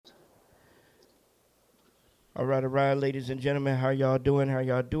All right, ladies and gentlemen, how y'all doing? How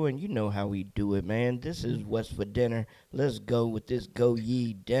y'all doing? You know how we do it, man. This is West for Dinner. Let's go with this Go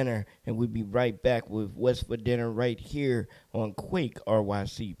Ye Dinner, and we'll be right back with West for Dinner right here on Quake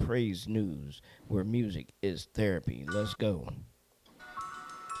RYC Praise News, where music is therapy. Let's go.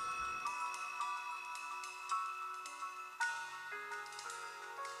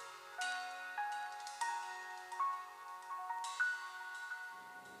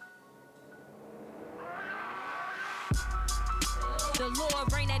 The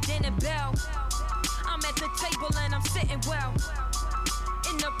Lord reign at dinner bell. I'm at the table and I'm sitting well.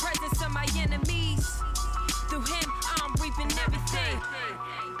 In the presence of my enemies. Through him, I'm reaping everything.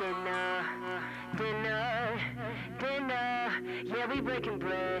 Dinner, dinner, dinner. Yeah, we breaking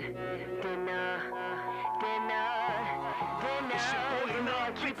bread. Dinner, dinner,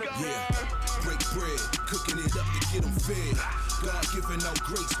 dinner. Keep it Yeah, break bread, cooking it up to get them fed. God giving out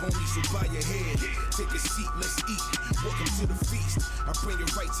grace, homie, so bow your head. Take a seat, let's eat. Welcome to the feast. I bring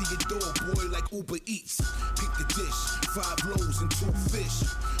it right to your door, boy, like Uber Eats. Pick the dish, 5 loaves and 2 fish.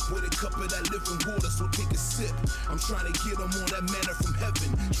 With a cup of that living water, so take a sip. I'm trying to get them on that manna from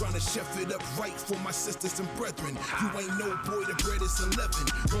heaven. Trying to chef it up right for my sisters and brethren. You ain't no boy, the bread is 11.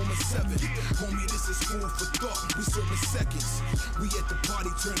 Romans 7. Homie, this is food for thought. We serving seconds. We at the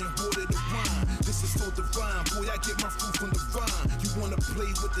party turning water to wine. This is so divine. Boy, I get my fruit from the vine. You wanna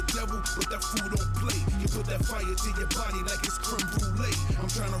play with the devil, but that food don't play. You put that fire to your body like it's creme brulee. I'm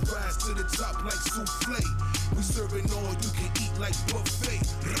trying to rise to the top like souffle. We serving all you can eat like buffet.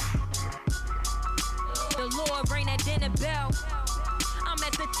 The Lord reign at dinner bell. I'm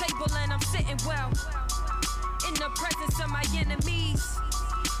at the table and I'm sitting well. In the presence of my enemies.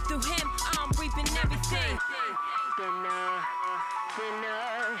 Through him, I'm reaping everything. Dinner,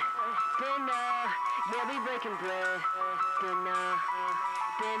 dinner, dinner. Yeah, we breaking bread. Dinner,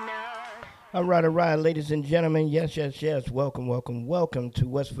 dinner. All right, ladies and gentlemen. Yes. Welcome to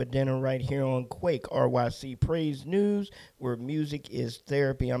West for Dinner right here on Quake RYC Praise News, where music is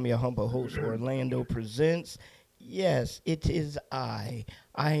therapy. I'm your humble host, Orlando Presents. Yes, it is I.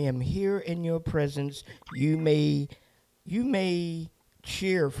 I am here in your presence. You may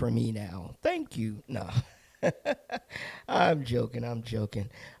cheer for me now. Thank you. No. I'm joking.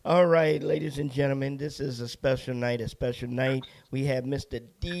 All right, ladies and gentlemen, this is a special night. We have Mr.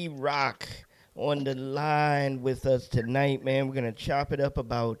 D Rock on the line with us tonight, man. We're going to chop it up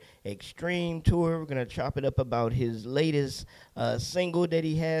about Extreme Tour. We're going to chop it up about his latest single that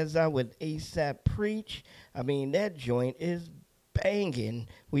he has out with ASAP Preach. I mean, that joint is banging.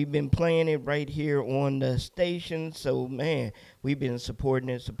 We've been playing it right here on the station. So, man, we've been supporting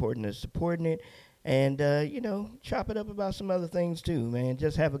it. And, chop it up about some other things too, man.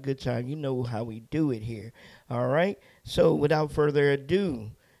 Just have a good time. You know how we do it here. All right. So, without further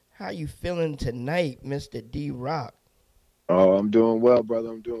ado, how you feeling tonight, Mr. D Rock? Oh, I'm doing well, brother.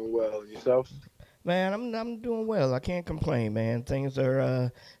 I'm doing well. Yourself? Man, I'm doing well. I can't complain, man. Things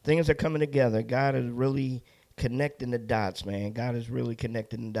are coming together. God is really connecting the dots, man. God is really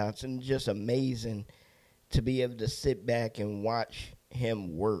connecting the dots, and just amazing to be able to sit back and watch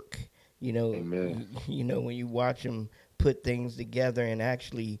him work. Amen. When you watch him put things together and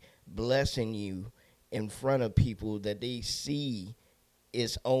actually blessing you in front of people that they see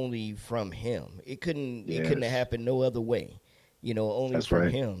is only from him. It couldn't have Yes, happened no other way. Only that's from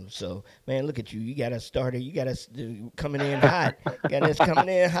right. him. So, man, look at you. You got us started. You got us coming in hot. Got us coming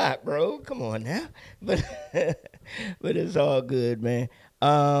in hot, bro. Come on now. But but it's all good, man.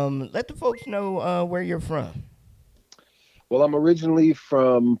 Let the folks know where you're from. Well, I'm originally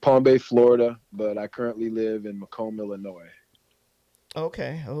from Palm Bay, Florida, but I currently live in Macomb, Illinois.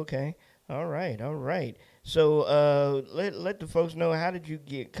 Okay. All right. So, let the folks know, how did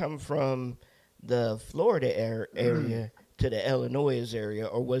you come from the Florida area to the Illinois area,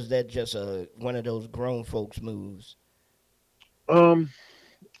 or was that just a one of those grown folks moves? um,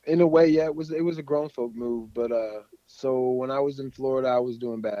 in a way, yeah, it was a grown folk move, but so when I was in Florida, I was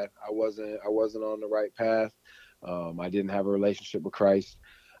doing bad. I wasn't on the right path. I didn't have a relationship with Christ.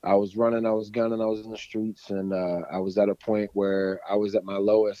 I was running, I was gunning, I was in the streets, and I was at a point where I was at my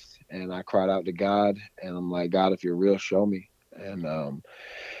lowest, and I cried out to God, and I'm like, God, if you're real, show me. And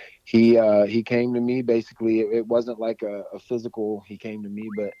he came to me. Basically, it wasn't like a physical. He came to me,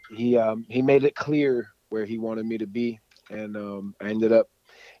 but he made it clear where he wanted me to be, and I ended up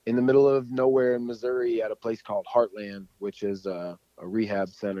in the middle of nowhere in Missouri at a place called Heartland, which is a rehab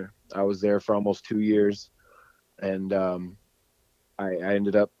center. I was there for almost 2 years, and I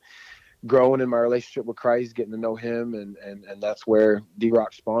ended up growing in my relationship with Christ, getting to know Him, and that's where D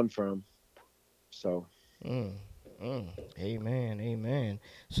Rock spawned from. So Mm. Mm, amen, amen.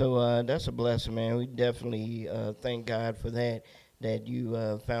 So that's a blessing, man. We definitely thank God for that. That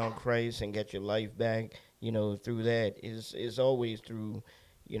you found Christ and got your life back. You know, through that is always through,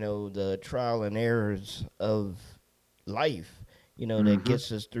 you know, the trial and errors of life. You know, that Hmm.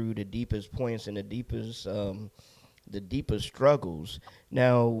 gets us through the deepest points and the deepest struggles.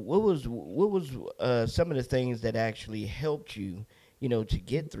 Now, what was some of the things that actually helped you, you know, to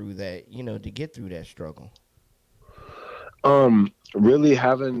get through that, you know, to get through that struggle? Really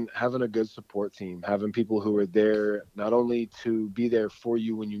having a good support team, having people who are there not only to be there for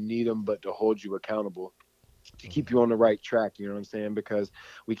you when you need them, but to hold you accountable, to keep you on the right track. You know what I'm saying? Because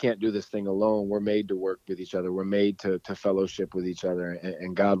we can't do this thing alone. We're made to work with each other. We're made to fellowship with each other,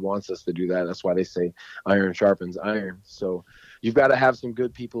 and God wants us to do that. That's why they say iron sharpens iron. So you've got to have some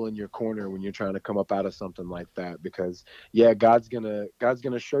good people in your corner when you're trying to come up out of something like that. Because yeah, God's gonna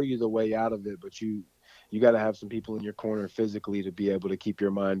show you the way out of it, but you got to have some people in your corner physically to be able to keep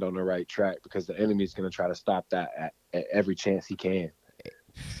your mind on the right track, because the enemy's going to try to stop that at every chance he can.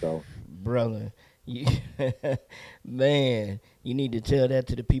 So Brother, you man, you need to tell that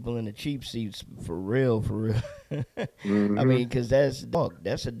to the people in the cheap seats for real, for real. I hmm mean, because that's dog,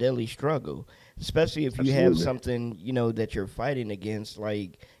 that's a daily struggle, especially if you have absolutely. something, you know, that you're fighting against,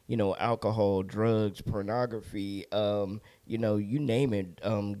 like, you know, alcohol, drugs, pornography, you know, you name it,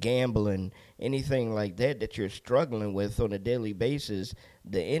 gambling, anything like that that you're struggling with on a daily basis.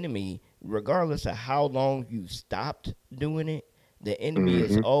 The enemy, regardless of how long you stopped doing it, the enemy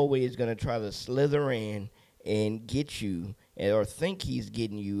is hmm always going to try to slither in and get you, or think he's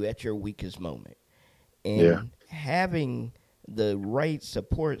getting you at your weakest moment. Yeah, And having the right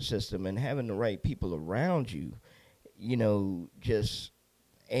support system and having the right people around you, you know, just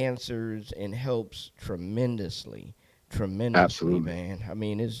answers and helps tremendously. Tremendously, absolutely. man. I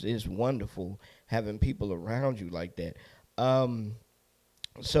mean, it's wonderful having people around you like that. Um,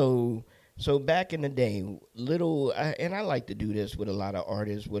 so so back in the day, and I like to do this with a lot of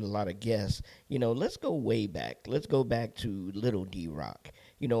artists, with a lot of guests. You know, let's go way back. Let's go back to Little D Rock.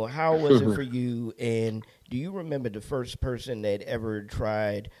 You know, how was it for you? And do you remember the first person that ever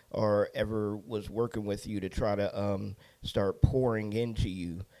tried or ever was working with you to try to start pouring into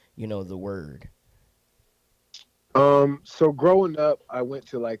you? You know, the word. So growing up, I went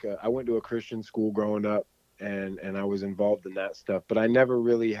to a Christian school growing up, and I was involved in that stuff, but I never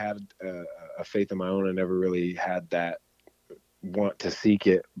really had a faith of my own. I never really had that want to seek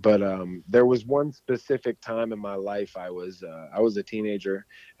it. But there was one specific time in my life. I was a teenager,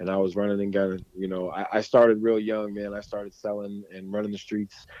 and I was running and gunning. You know, I started real young, man. I started selling and running the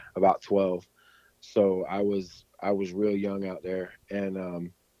streets about 12. So I was real young out there,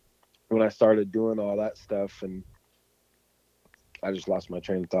 and when I started doing all that stuff, and I just lost my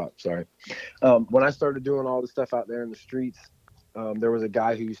train of thought. Sorry. When I started doing all the stuff out there in the streets, there was a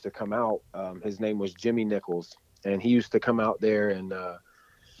guy who used to come out. His name was Jimmy Nichols, and he used to come out there, and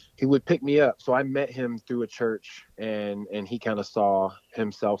he would pick me up. So I met him through a church, and he kind of saw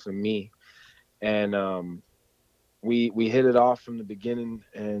himself in me, and we hit it off from the beginning.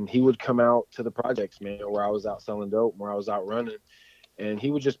 And he would come out to the projects, man, where I was out selling dope, where I was out running, and he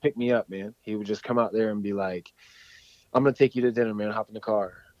would just pick me up, man. He would just come out there and be like, "I'm gonna take you to dinner, man. Hop in the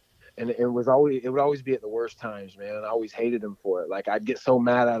car." And it would always be at the worst times, man. And I always hated him for it. Like I'd get so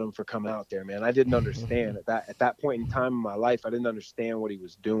mad at him for coming out there, man. I didn't understand at that point in time in my life. I didn't understand what he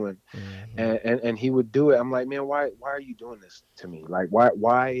was doing, Hmm. and he would do it. I'm like, man, why are you doing this to me? Like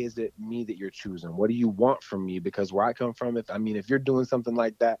why is it me that you're choosing? What do you want from me? Because where I come from, if you're doing something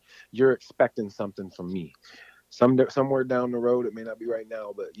like that, you're expecting something from me. Somewhere down the road, it may not be right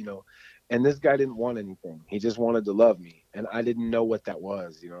now, but and this guy didn't want anything. He just wanted to love me, and I didn't know what that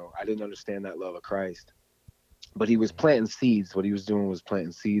was. I didn't understand that love of Christ, but he was planting seeds. What he was doing was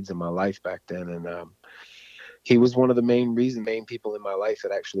planting seeds in my life back then, and he was one of the main people in my life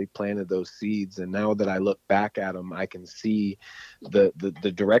that actually planted those seeds. And now that I look back at him, I can see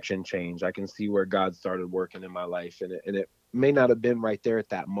the direction change. I can see where God started working in my life, and it may not have been right there at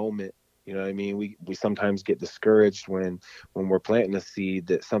that moment. You know what I mean? We sometimes get discouraged when we're planting a seed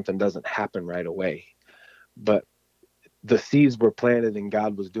that something doesn't happen right away. But the seeds were planted, and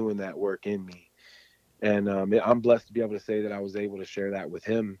God was doing that work in me. And I'm blessed to be able to say that I was able to share that with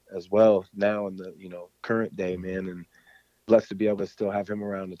him as well now in the current day, man. And blessed to be able to still have him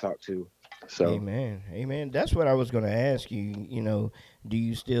around to talk to. So Amen. Amen. That's what I was going to ask you. You know, do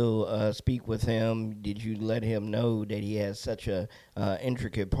you still speak with him? Did you let him know that he has such a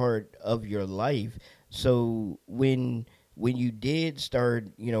intricate part of your life? So when you did start,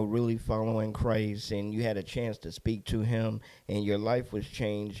 you know, really following Christ and you had a chance to speak to him and your life was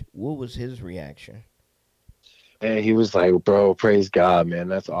changed, what was his reaction? And he was like, "Bro, praise God, man.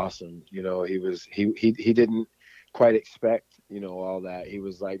 That's awesome." He didn't quite expect, all that. He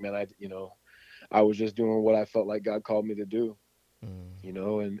was like, "Man, I was just doing what I felt like God called me to do."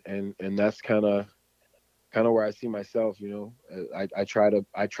 Mm. And that's kind of where I see myself. I try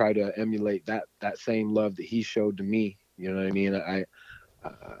to emulate that same love that he showed to me. You know what I mean?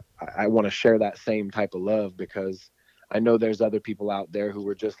 I want to share that same type of love, because I know there's other people out there who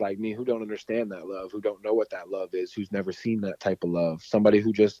are just like me, who don't understand that love, who don't know what that love is, who's never seen that type of love. Somebody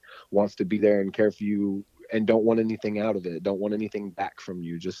who just wants to be there and care for you and don't want anything out of it, don't want anything back from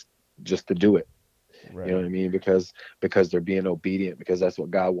you, just to do it. You know what Right. I mean? Because they're being obedient, because that's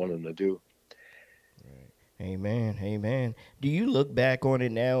what God wanted them to do. Right. Amen. Amen. Do you look back on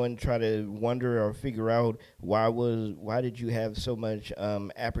it now and try to wonder or figure out why did you have so much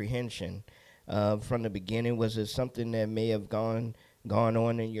apprehension from the beginning? Was it something that may have gone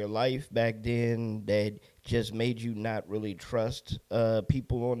on in your life back then that just made you not really trust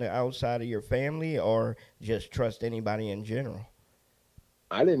people on the outside of your family, or just trust anybody in general?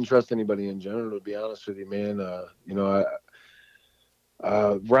 I didn't trust anybody in general, to be honest with you, man.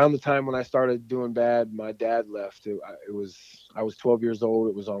 Around the time when I started doing bad, my dad left. I was 12 years old.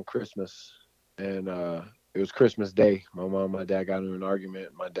 It was on Christmas, and it was Christmas Day. My mom and my dad got into an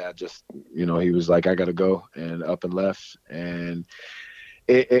argument. My dad just, he was like, "I gotta go," and up and left. And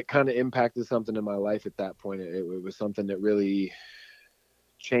it kind of impacted something in my life at that point. It was something that really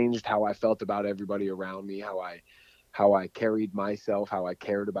changed how I felt about everybody around me, how I carried myself, how I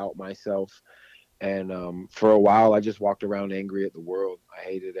cared about myself. And for a while, I just walked around angry at the world. I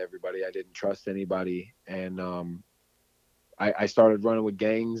hated everybody. I didn't trust anybody. And I started running with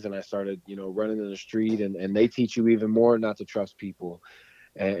gangs, and I started, running in the street. And they teach you even more not to trust people,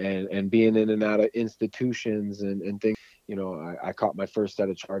 and being in and out of institutions and things. I caught my first set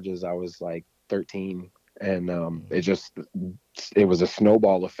of charges. I was like 13. And it was a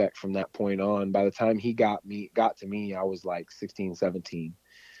snowball effect from that point on. By the time he got to me, I was like 16, 17.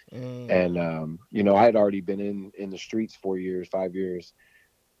 Mm. And I had already been in the streets 4 years, 5 years.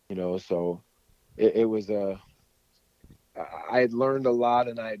 So it was I had learned a lot,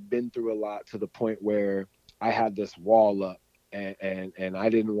 and I had been through a lot, to the point where I had this wall up, and I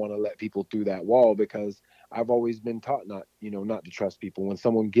didn't want to let people through that wall, because I've always been taught not to trust people. When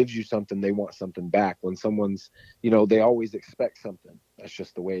someone gives you something, they want something back. When someone's, they always expect something. That's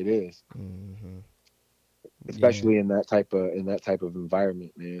just the way it is, Mm-hmm. Yeah. especially in that type of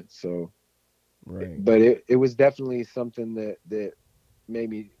environment, man. So, Right. but it was definitely something that made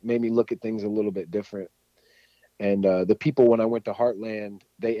me look at things a little bit different. And the people, when I went to Heartland,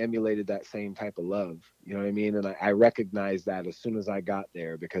 they emulated that same type of love. You know what I mean? And I recognized that as soon as I got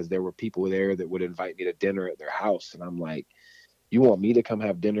there, because there were people there that would invite me to dinner at their house, and I'm like, "You want me to come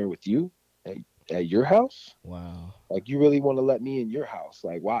have dinner with you at, at your house? Wow. Like, you really want to let me in your house?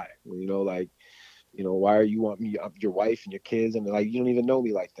 Like, why? Well, why are you want me, your wife and your kids, and like, you don't even know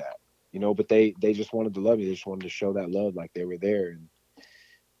me like that." But they just wanted to love me. They just wanted to show that love, like they were there. And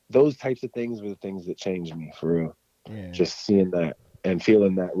those types of things were the things that changed me, for real. Yeah. Just seeing that and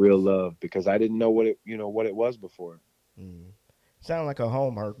feeling that real love, because I didn't know what it was before. Mm. Sound like a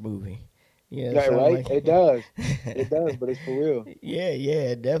Hallmark movie. Yeah, Yeah, sound right. like. It does, but it's for real. Yeah,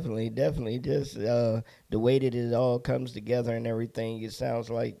 yeah, definitely, definitely. Just the way that it all comes together and everything. It sounds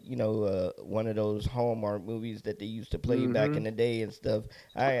like one of those Hallmark movies that they used to play back Hmm. in the day and stuff.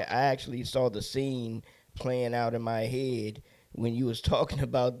 I actually saw the scene playing out in my head when you was talking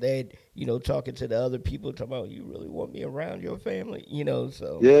about that. Talking to the other people, talking about you really want me around your family.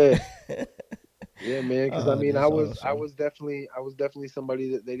 So. Yeah, yeah, man. Because I Oh, mean, I that's was I awesome. was definitely I was definitely somebody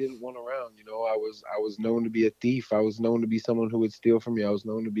that they didn't want around. I was known to be a thief. I was known to be someone who would steal from you. I was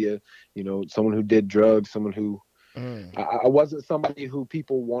known to be someone who did drugs. Someone who Mm. I wasn't somebody who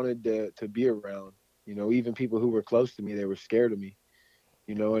people wanted to be around. Even people who were close to me, they were scared of me.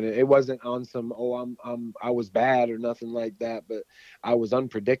 And it wasn't on some, oh, I was bad or nothing like that, but I was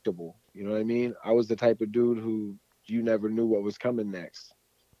unpredictable. You know what I mean? I was the type of dude who you never knew what was coming next.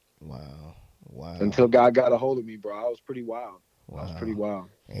 Wow. Until Wow. God got a hold of me, bro. I was pretty wild. I was pretty Wow.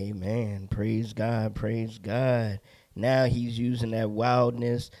 wild. Amen. Praise God. Praise God. Now he's using that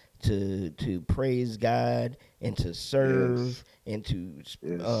wildness to praise God and to serve Yes. and to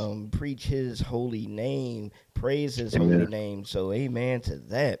Yes. preach his holy name, praise his holy Amen. name. So amen to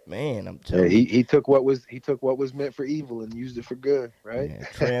that, man. I'm Yeah, telling he, you. he took what was meant for evil and used it for good, right? Yeah,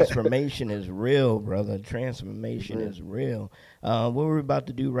 transformation is real, brother. Transformation Amen. is real. What we're about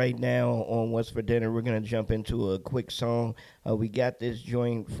to do right now on What's for Dinner, we're gonna jump into a quick song. We got this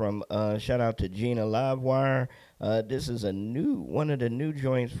joint from shout out to Gina Livewire. This is a new one of the new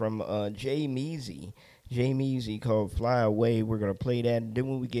joints from Jay Meezy. Jamie Easy called Fly Away. We're going to play that. And then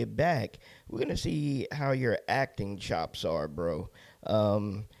when we get back, we're going to see how your acting chops are, bro.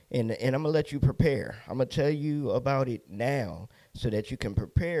 And I'm going to let you prepare. I'm going to tell you about it now so that you can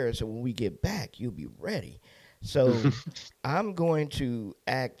prepare. So when we get back, you'll be ready. So I'm going to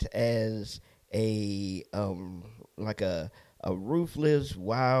act as a, like a ruthless,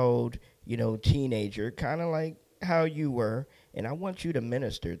 wild, teenager, kind of like how you were. And I want you to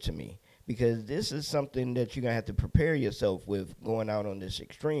minister to me because this is something that you're gonna have to prepare yourself with going out on this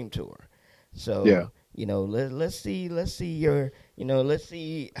extreme tour. Yeah. So let's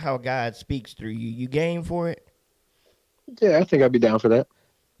see how God speaks through you. You game for it? Yeah, I think I'd be down for that.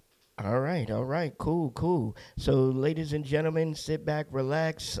 All right, cool, cool. So, ladies and gentlemen, sit back,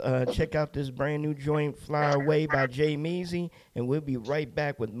 relax, check out this brand new joint, "Fly Away" by Jay Measy, and we'll be right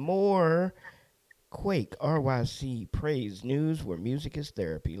back with more Quake RYC Praise News, where music is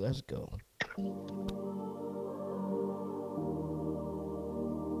therapy. Let's go.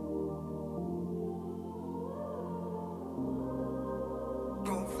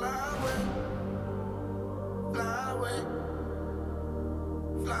 Gon' fly away, fly away,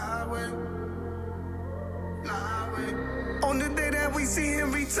 fly away, fly away. On the day that we see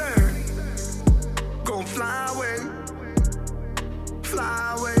him return, gon' fly away,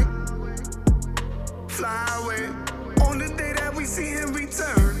 fly away, fly away. On the day that we see him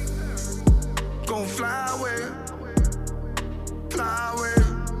return, gon' fly away, fly away,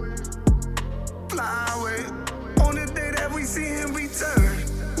 fly away. On the day that we see him return,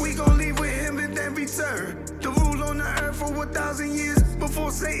 we gon' leave with him and then return. To rule on the earth for 1,000 years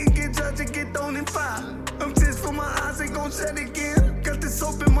before Satan get judged and get thrown in fire. I'm tears for my eyes, they gon' shed again. Got this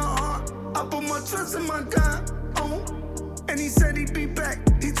hope in my heart, I put my trust in my God. Oh, and he said he'd be back.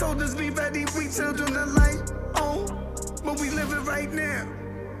 He told us be ready, we children of light. Oh, but we live it right now.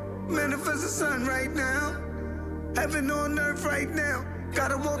 Manifest the sun right now. Heaven on earth right now.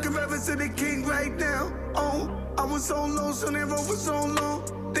 Gotta walk in reverence to the king right now. Oh, I was so low, so they road for so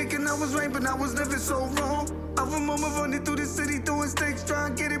long. Thinking I was right, but I was living so wrong. I remember running through the city, doing stakes,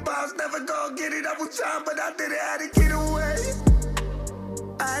 trying to get it, but I was never gonna get it. I was trying, but I did it, I had to get away.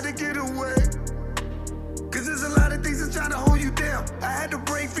 I had to get away. Cause there's a lot of things that's trying to hold you down. I had to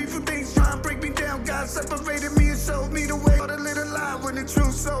break free from things trying to break me down. God separated me and showed me the way. All the little lie when the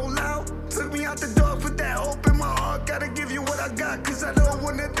truth so loud. Took me out the door, put that hope in my heart. Gotta give you what I got, cause I know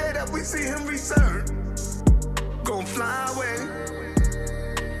one day that we see him return. Gon' fly away,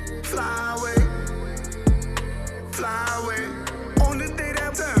 fly away, fly away. On the day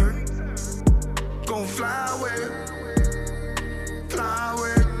that turn, gon' fly away, fly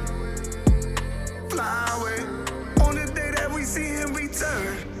away, fly away. On the day that we see him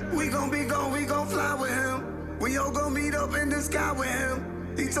return, we gon' be gone, we gon' fly with him. We all gon' meet up in the sky with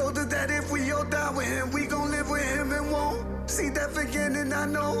him. He told us that if we all die with him, we gon' live with him and won't see death again. And I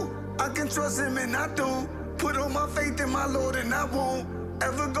know I can trust him and I do. Put all my faith in my Lord and I won't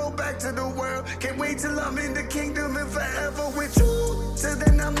ever go back to the world. Can't wait till I'm in the kingdom and forever with you. Till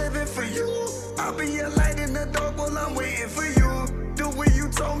then I'm living for you. I'll be a light in the dark while I'm waiting for you. Do what you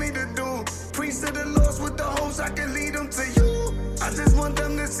told me to do. Preach to the lost with the hopes I can lead them to you. I just want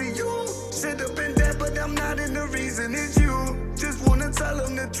them to see you. Should've been dead, but I'm not, and the reason is you. Just wanna tell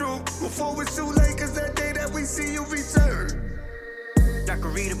them the truth before it's too late, cause that day that we see you return. I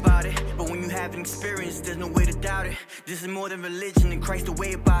could read about it, but when you haven't experienced, there's no way to doubt it. This is more than religion and Christ the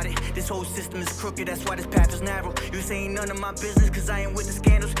way about it. This whole system is crooked, that's why this path is narrow. You say ain't none of my business, cause I ain't with the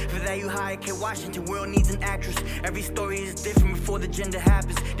scandals. For that you hire K. Washington, world needs an actress. Every story is different before the gender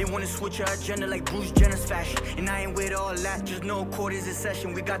happens. They wanna switch our agenda like Bruce Jenner's fashion. And I ain't with all that, just no court is in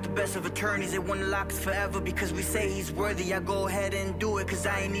session. We got the best of attorneys, they wanna lock us forever because we say he's worthy. I go ahead and do it, cause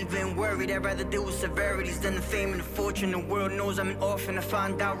I ain't even worried. I'd rather deal with severities than the fame and the fortune. The world knows I'm an orphan. I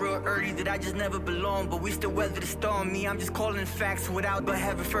found out real early that I just never belong, but we still weather the storm. Me, I'm just calling facts without but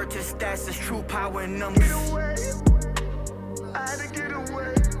have referred to the stats. There's true power in numbers. Get away, I had to get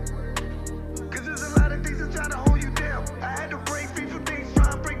away. Cause there's a lot of things that try to hold you down. I had to break free from things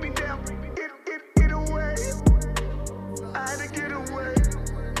trying to break me down. Get away, I had to get away.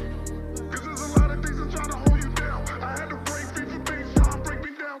 Cause there's a lot of things that try to hold you down. I had to break free from things trying to break me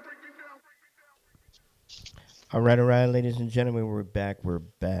down. All right, ladies and gentlemen, we're back.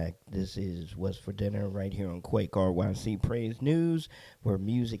 This is What's for Dinner right here on Quake RYC Praise News, where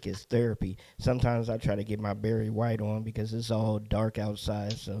music is therapy. Sometimes I try to get my Barry White on because it's all dark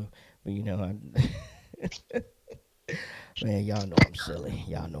outside, so, but Man, y'all know I'm silly.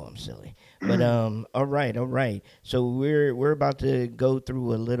 Y'all know I'm silly. But all right, all right. So we're about to go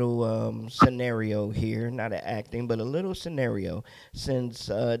through a little scenario here, not an acting, but a little scenario. Since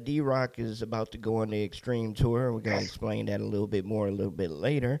D Rock is about to go on the Extreme Tour, we're gonna explain that a little bit more a little bit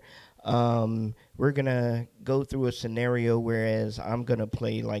later. We're gonna go through a scenario, whereas I'm gonna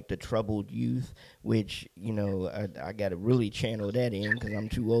play like the troubled youth, which I gotta really channel that in because I'm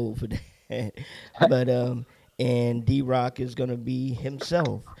too old for that. But and D Rock is going to be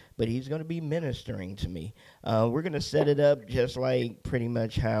himself, but he's going to be ministering to me. We're going to set it up just like pretty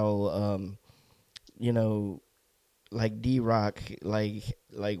much how, you know, like D Rock, like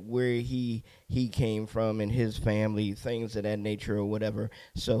where he came from and his family, things of that nature or whatever.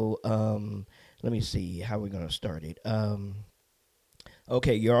 So let me see how we're going to start it.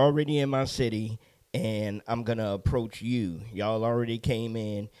 Okay, you're already in my city, and I'm gonna approach you. Y'all already came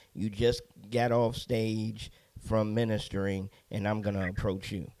in. You just got off stage from ministering, and I'm gonna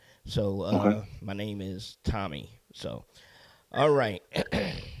approach you. So, Okay. my name is Tommy. So, all right.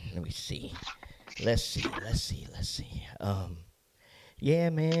 Let me see. Let's see. Let's see. Let's see.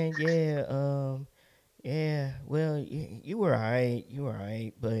 Yeah, man. Yeah. Yeah. Well, you were alright. You were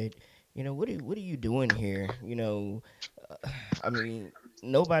alright, but what are you doing here? I mean,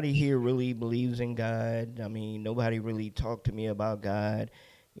 nobody here really believes in God. I mean, nobody really talked to me about God.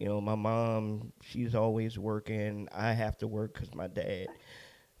 My mom, she's always working. I have to work because my dad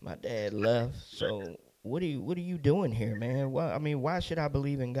left. So what are you doing here, man? Well, I mean, why should I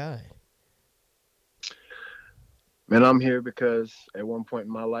believe in God? Man, I'm here because at one point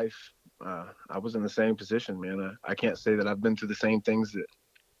in my life, I was in the same position, man. I can't say that I've been through the same things that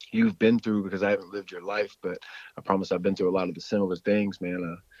you've been through because I haven't lived your life, but I promise I've been through a lot of the similar things,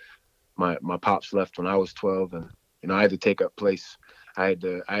 man. My pops left when I was 12, and I had to take up place. I had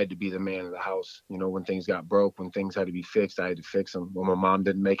to be the man of the house. When things got broke, when things had to be fixed, I had to fix them. When my mom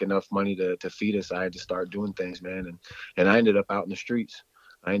didn't make enough money to feed us, I had to start doing things, man. And I ended up out in the streets.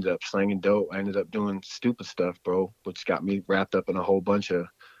 I ended up slanging dope. I ended up doing stupid stuff, bro, which got me wrapped up in a whole bunch of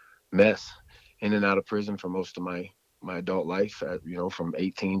mess, in and out of prison for most of my adult life, from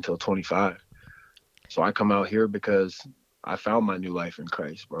 18 till 25. So I come out here because I found my new life in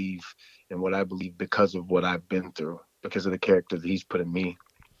Christ, bro. And what I believe because of what I've been through, because of the character that He's put in me.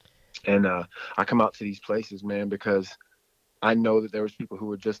 And I come out to these places, man, because I know that there was people who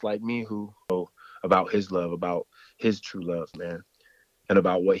were just like me who about His love, about His true love, man, and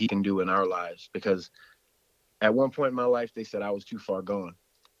about what He can do in our lives. Because at one point in my life, they said I was too far gone.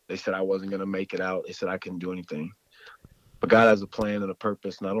 They said I wasn't gonna make it out. They said I couldn't do anything. But God has a plan and a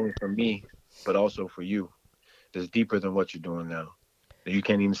purpose, not only for me, but also for you. That's deeper than what you're doing now. You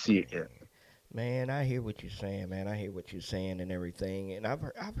can't even see it yet. Man, I hear what you're saying, man. I hear what you're saying and everything, and I've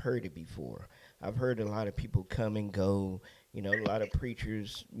heard it before. I've heard a lot of people come and go. A lot of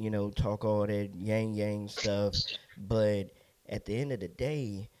preachers, talk all that yang yang stuff, but at the end of the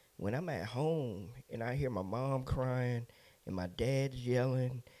day, when I'm at home and I hear my mom crying and my dad's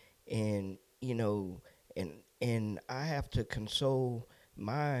yelling, and and I have to console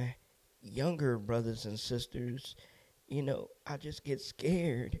my younger brothers and sisters, I just get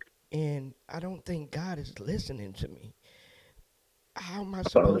scared, and I don't think God is listening to me. How am I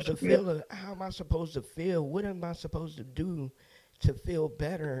supposed to Yeah, feel? How am I supposed to feel? What am I supposed to do to feel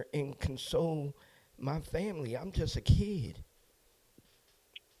better and console my family? I'm just a kid.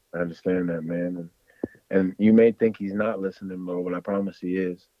 I understand that, man. And you may think He's not listening, bro, but I promise He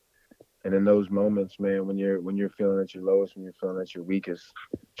is. And in those moments, man, when you're feeling at your lowest, when you're feeling at your weakest,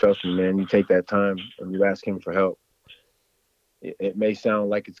 trust me, man, you take that time and you ask Him for help. It may sound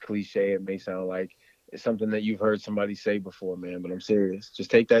like it's cliche. It may sound like it's something that you've heard somebody say before, man, but I'm serious.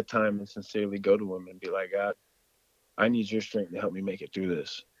 Just take that time and sincerely go to Him and be like, God, I need your strength to help me make it through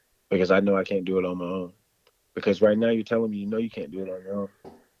this because I know I can't do it on my own. Because right now you're telling me you know you can't do it on your own.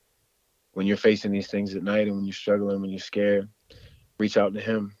 When you're facing these things at night and when you're struggling, when you're scared, reach out to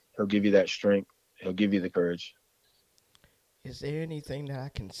Him. He'll give you that strength. He'll give you the courage. Is there anything that I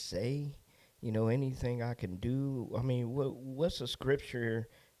can say? Anything I can do? I mean, what's a scripture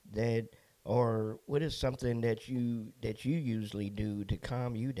that, or what is something that you usually do to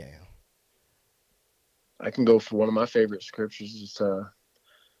calm you down? I can go for one of my favorite scriptures.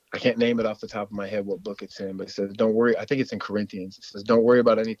 I can't name it off the top of my head what book it's in, but it says, "Don't worry." I think it's in Corinthians. It says, "Don't worry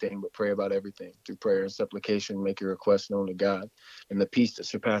about anything, but pray about everything. Through prayer and supplication, make your requests known to God, and the peace that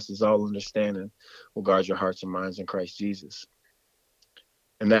surpasses all understanding will guard your hearts and minds in Christ Jesus."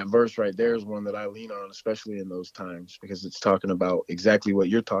 And that verse right there is one that I lean on, especially in those times, because it's talking about exactly what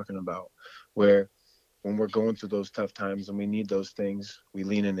you're talking about, where when we're going through those tough times and we need those things, we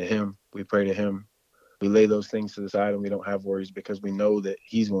lean into Him, we pray to Him, we lay those things to the side and we don't have worries because we know that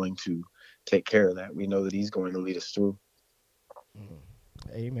he's going to take care of that. We know that he's going to lead us through. Mm.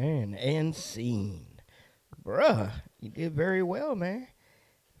 Amen. And scene. Bruh, you did very well, man.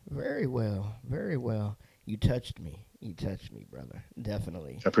 Very well. Very well. You touched me. You touched me, brother.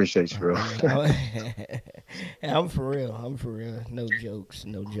 Definitely. I appreciate you, bro. I'm for real. I'm for real. No jokes.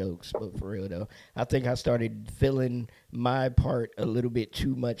 No jokes. But for real, though, I think I started feeling my part a little bit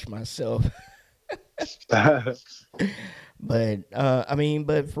too much myself. But I mean,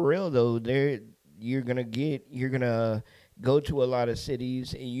 but for real though, there you're gonna go to a lot of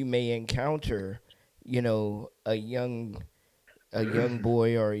cities and you may encounter, a young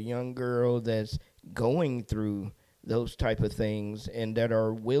boy or a young girl that's going through those type of things and that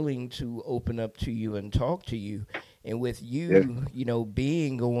are willing to open up to you and talk to you. And with Yeah, you,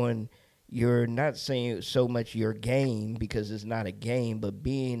 being on, you're not saying so much your game because it's not a game, but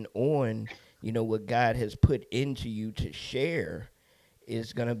being on, what God has put into you to share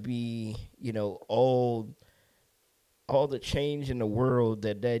is gonna be, all the change in the world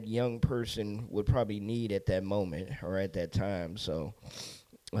that that young person would probably need at that moment or at that time. So,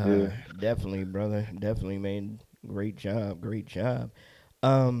 uh, yeah. definitely, brother, definitely, man. Great job, great job.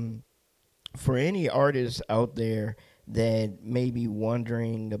 Um, for any artists out there that may be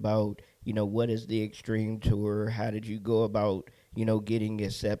wondering about, what is the Extreme Tour? How did you go about, getting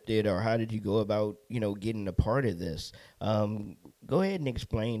accepted, or how did you go about, getting a part of this? Go ahead and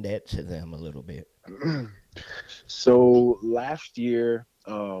explain that to them a little bit. So last year,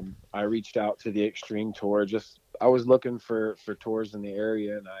 I reached out to the Extreme Tour. Just I was looking for tours in the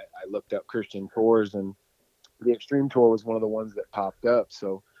area, and I looked up Christian tours, and the Extreme Tour was one of the ones that popped up.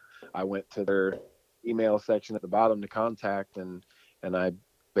 So I went to their email section at the bottom to contact, and I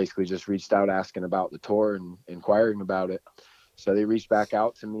basically just reached out asking about the tour and inquiring about it. So they reached back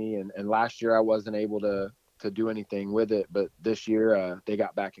out to me, and last year I wasn't able to do anything with it, but this year they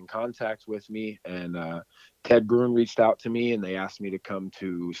got back in contact with me, and Ted Bruin reached out to me, and they asked me to come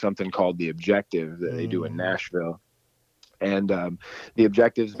to something called the Objective that they do in Mm-hmm. Nashville. And the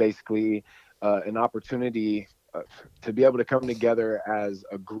Objective is basically an opportunity to be able to come together as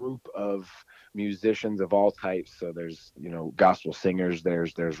a group of musicians of all types. So there's gospel singers,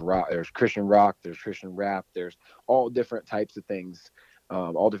 there's rock, there's Christian rock, there's Christian rap, there's all different types of things,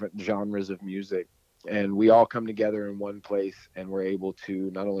 all different genres of music. And we all come together in one place, and we're able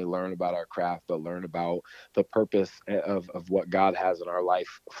to not only learn about our craft, but learn about the purpose of what God has in our life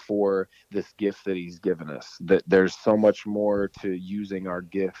for this gift that He's given us. That there's so much more to using our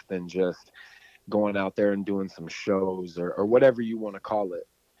gift than just going out there and doing some shows or whatever you want to call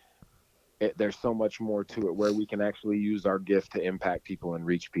it. There's so much more to it where we can actually use our gift to impact people and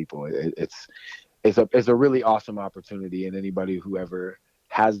reach people. It's a really awesome opportunity, and anybody who ever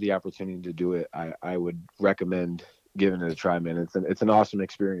has the opportunity to do it, I would recommend giving it a try, man. It's an awesome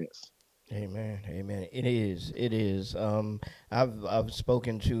experience. Amen. Amen. It is. It is. I've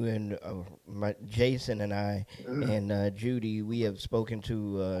spoken to, and my Jason and I and Judy, we have spoken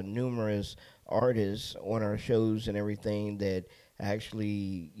to numerous artists on our shows and everything that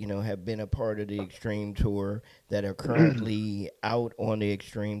actually, have been a part of the Extreme Tour that are currently out on the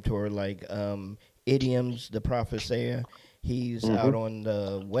Extreme Tour, like Idioms, the Prophesia. He's out Hmm. on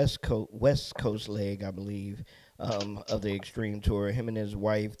the West Coast leg, I believe, of the Extreme Tour. Him and his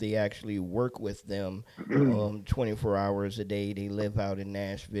wife, they actually work with them 24 hours a day. They live out in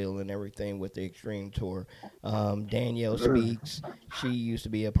Nashville and everything with the Extreme Tour. Danielle Speaks. She used to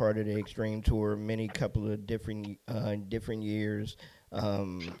be a part of the Extreme Tour many couple of different years.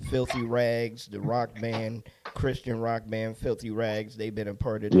 Filthy Rags, the rock band, Christian rock band, Filthy Rags. They've been a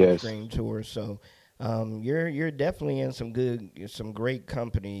part of the Yes. Extreme Tour. So you're definitely in some great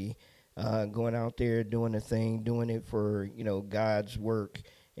company, going out there doing the thing, doing it for God's work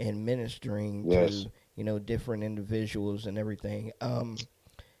and ministering Yes. to different individuals and everything.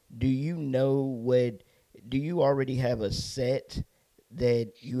 Do you know what? Do you already have a set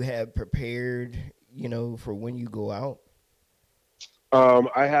that you have prepared? For when you go out.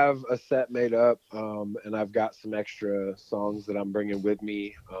 I have a set made up, and I've got some extra songs that I'm bringing with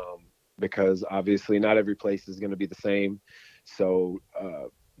me, because obviously not every place is going to be the same. So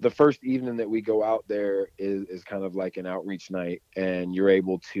the first evening that we go out there is kind of like an outreach night, and you're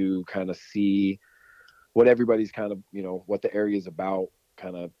able to kind of see what everybody's kind of, what the area is about,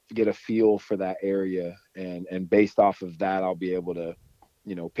 kind of get a feel for that area, and based off of that, I'll be able to,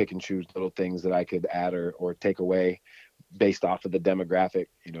 pick and choose little things that I could add or take away based off of the demographic,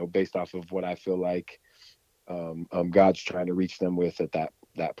 based off of what I feel like God's trying to reach them with at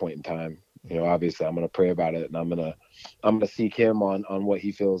that point in time. Mm-hmm. Obviously, I'm going to pray about it, and I'm going to seek Him on what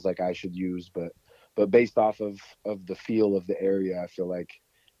He feels like I should use. But but based off of the feel of the area, I feel like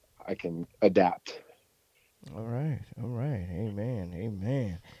I can adapt. All right, amen,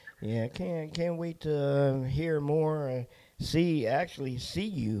 amen. Yeah, can't wait to hear more. See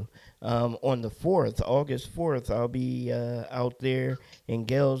you on the 4th, August 4th. I'll be out there in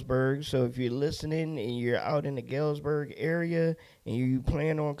Galesburg. So if you're listening and you're out in the Galesburg area and you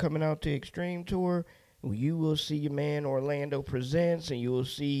plan on coming out to Extreme Tour, you will see your man Orlando Presents, and you will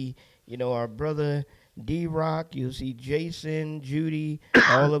see, our brother D Rock. You'll see Jason, Judy,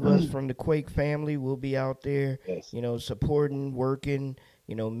 all of us from the Quake family will be out there, Yes. supporting, working,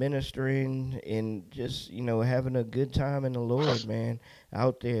 ministering, and just, having a good time in the Lord, man,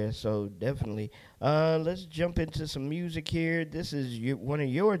 out there. So definitely. Let's jump into some music here. This is one of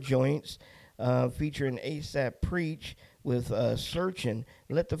your joints featuring ASAP Preach with Searching.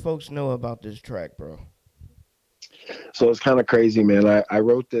 Let the folks know about this track, bro. So it's kind of crazy, man. I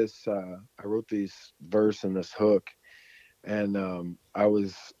wrote this. I wrote these verse and this hook, and I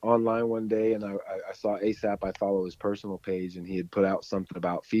was online one day, and I saw ASAP. I follow his personal page, and he had put out something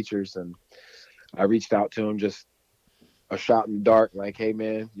about features, and I reached out to him, just a shot in the dark, like, hey,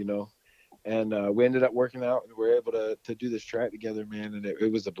 man, And we ended up working out, and we were able to do this track together, man. And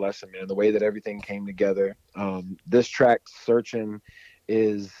it was a blessing, man. The way that everything came together. This track, Searching,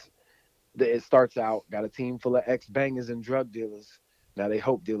 is it starts out, got a team full of ex bangers and drug dealers. Now they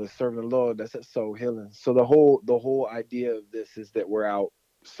hope dealers serving the Lord. That's it, soul healing. So the whole idea of this is that we're out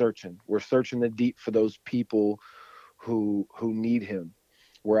searching. We're searching the deep for those people who need Him.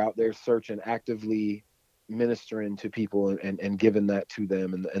 We're out there searching, actively ministering to people, and giving that to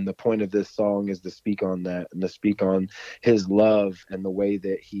them. And the point of this song is to speak on that, and to speak on His love and the way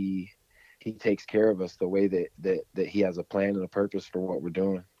that He takes care of us, the way that He has a plan and a purpose for what we're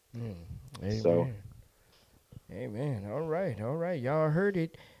doing. Mm, So amen. Amen. All right. All right. Y'all heard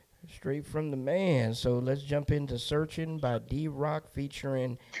it straight from the man. So let's jump into Searching by D Rock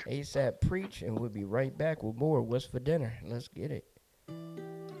featuring ASAP Preach, and we'll be right back with more What's for Dinner. Let's get it.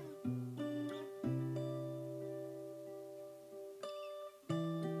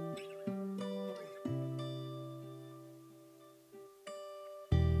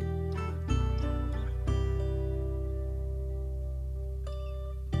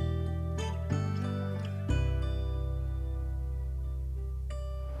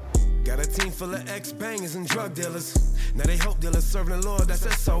 Got a team full of ex-bangers and drug dealers. Now they hope dealers serving the Lord, that's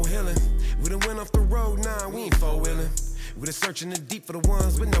that soul healing. We done went off the road, nah, we ain't four-wheeling. We just searching the deep for the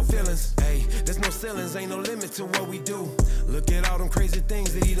ones with no feelings. Hey, there's no ceilings, ain't no limit to what we do. Look at all them crazy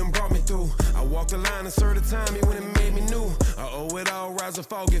things that He done brought me through. I walked the line and served the time He went and made me new. I owe it all, rise or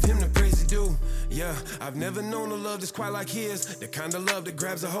fall, give Him the praise He due. Yeah, I've never known a love that's quite like His. The kind of love that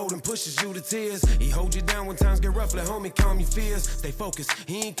grabs a hold and pushes you to tears. He holds you down when times get rough, let homie calm your fears. Stay focused,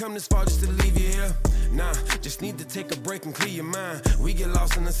 He ain't come this far just to leave you here. Nah, just need to take a break and clear your mind. We get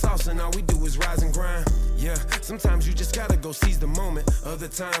lost in the sauce and all we do is rise and grind. Yeah, sometimes you just gotta go seize the moment. Other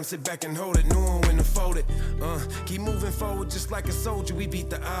times sit back and hold it, knowing when to fold it. Keep moving forward just like a soldier, we beat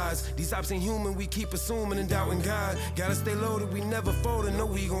the odds. These ops ain't human, we keep assuming and doubting God. Gotta stay loaded, we never fold and know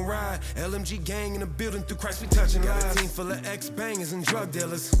we gon' ride. LMG gang in the building, through Christ we touching lives. Got a team full of ex-bangers and drug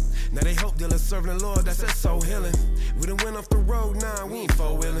dealers. Now they hope dealers serving the Lord, that's that soul healing. We done went off the road, nah, we ain't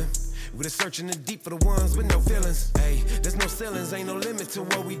four-wheeling. We just searching the deep for the ones with no feelings. Hey, there's no ceilings, ain't no limit to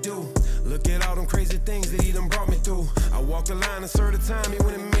what we do. Look at all them crazy things that He done brought me through. I walked the line and served the time He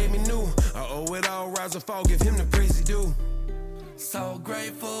went and made me new. I owe it all, rise or fall, give Him the praise He due. So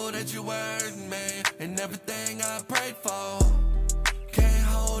grateful that you heard me and everything I prayed for. Can't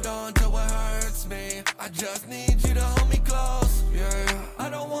hold on to what hurts me. I just need you to hold me close. Yeah, I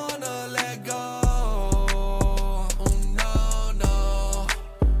don't wanna let go.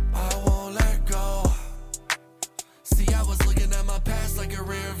 Like a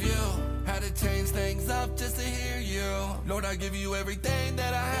rear view, had to change things up just to hear you. Lord, I give you everything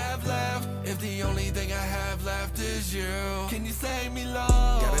that I have left. If the only thing I have left is you, can you save me, Lord?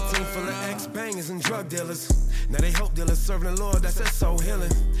 Got a team full of ex-bangers and drug dealers. Now they hope dealers serving the Lord, that's that soul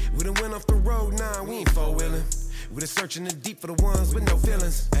healing. We done went off the road, nah, we ain't four-wheeling. We just searching the deep for the ones with no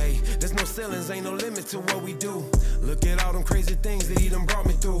feelings. Hey, there's no ceilings, ain't no limit to what we do. Look at all them crazy things that He done brought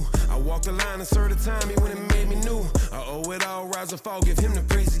me through. I walked the line and served the time He went and made me new. I owe it all, rise or fall, give Him the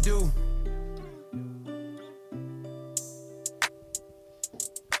praise He due.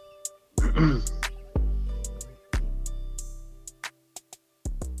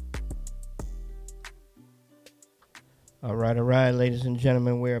 All all right, ladies and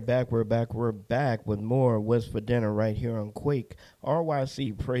gentlemen, we're back, we're back, we're back with more What's for Dinner right here on Quake,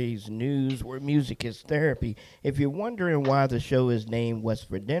 RYC Praise News, where music is therapy. If you're wondering why the show is named What's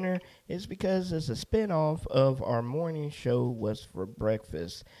for Dinner, it's because it's a spinoff of our morning show, What's for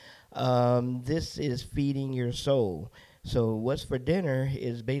Breakfast. This is feeding your soul. So, What's for Dinner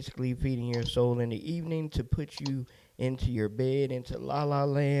is basically feeding your soul in the evening to put you into your bed, into la la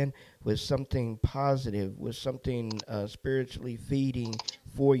land with something positive, with something spiritually feeding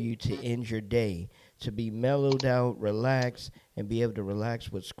for you to end your day, to be mellowed out, relaxed, and be able to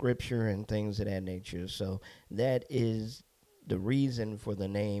relax with scripture and things of that nature. So that is the reason for the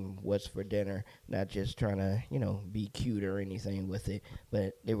name What's for Dinner, not just trying to, be cute or anything with it,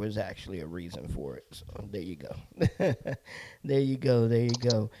 but there was actually a reason for it. So there you go. There you go. There you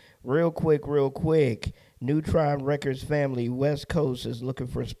go. Real quick, real quick. New Tribe Records family, West Coast is looking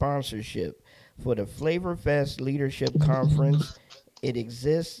for sponsorship for the Flavor Fest Leadership Conference. It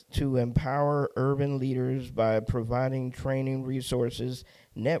exists to empower urban leaders by providing training resources,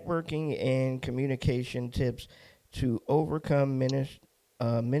 networking, and communication tips to overcome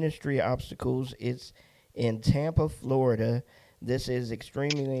ministry obstacles. It's in Tampa, Florida. This is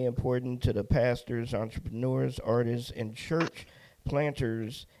extremely important to the pastors, entrepreneurs, artists, and church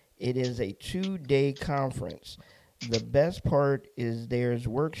planters. It is a 2 day conference. The best part is there's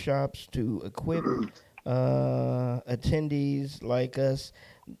workshops to equip attendees like us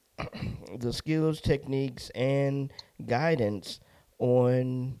the skills, techniques, and guidance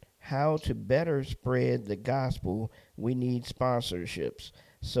on how to better spread the gospel. We need sponsorships.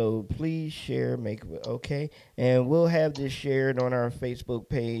 So please share, make okay, and we'll have this shared on our Facebook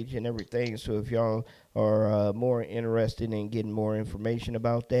page and everything. So if y'all are more interested in getting more information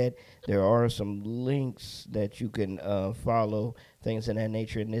about that, there are some links that you can follow, things of that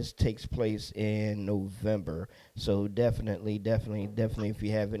nature. And this takes place in November. So definitely, definitely, definitely, if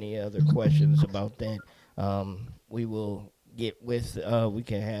you have any other questions about that, we will get with, we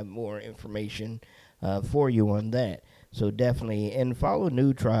can have more information for you on that. So definitely, and follow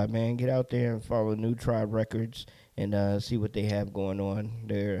New Tribe, man. Get out there and follow New Tribe Records and see what they have going on.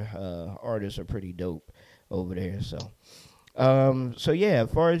 Their artists are pretty dope over there. So yeah,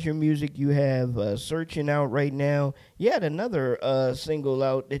 as far as your music, you have Searching Out right now. You had another single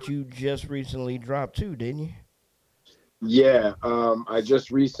out that you just recently dropped too, didn't you? Yeah, I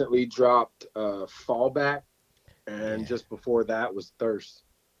just recently dropped Fallback, and Yeah. just before that was Thirst.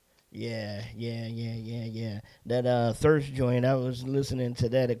 Yeah. That Thirst joint, I was listening to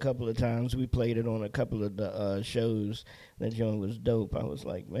that a couple of times. We played it on a couple of the shows. That joint was dope. I was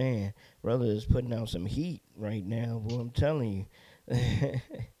like, man, brother is putting out some heat right now. Boy, I'm telling you.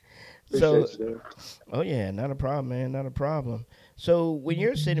 So, Appreciate you, there. oh yeah, not a problem, man, not a problem. So when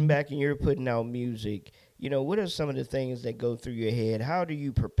you're sitting back and you're putting out music, what are some of the things that go through your head? How do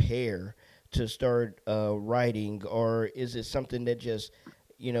you prepare to start writing, or is it something that just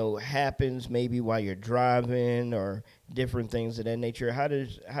happens maybe while you're driving or different things of that nature? How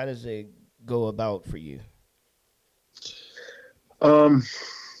does it go about for you? Um,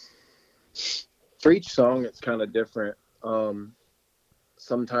 for each song, it's kind of different.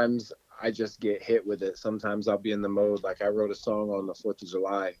 Sometimes I just get hit with it. Sometimes I'll be in the mode. Like I wrote a song on the 4th of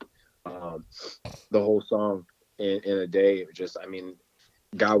July, um, the whole song in a day. It just, I mean,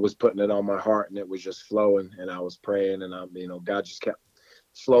 God was putting it on my heart and it was just flowing and I was praying and God just kept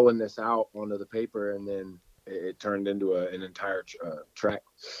flowing this out onto the paper and then it turned into an entire track.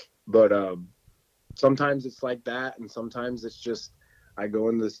 But sometimes it's like that. And sometimes it's just, I go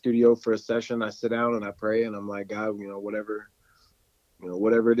into the studio for a session, I sit down and I pray and I'm like, God, whatever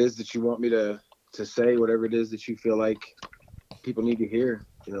it is that you want me to say, whatever it is that you feel like people need to hear,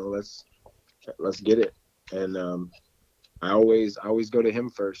 let's get it. And I always go to him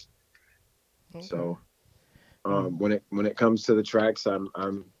first. Okay. So Mm, when it comes to the tracks, I'm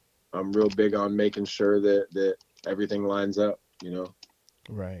real big on making sure that everything lines up.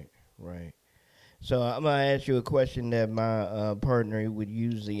 right, right. So I'm gonna ask you a question that my partner would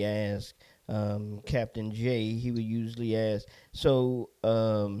usually ask. Captain J, he would usually ask. So,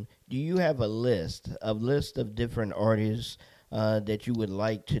 do you have a list of different artists that you would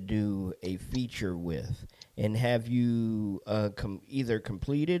like to do a feature with? And have you either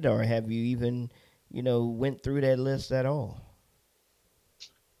completed or have you even, went through that list at all?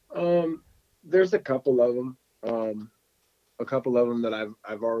 Um, there's a couple of them that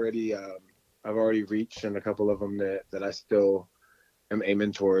I've already reached, and a couple of them that I still am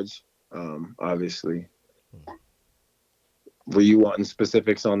aiming towards. Obviously, were you wanting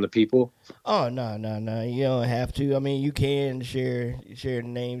specifics on the people? Oh no, no, no! You don't have to. I mean, you can share the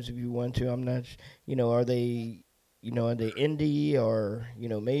names if you want to. I'm not. Are they? are they indie or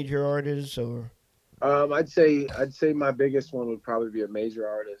major artists or? I'd say my biggest one would probably be a major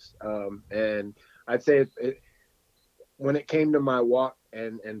artist. And I'd say when it came to my walk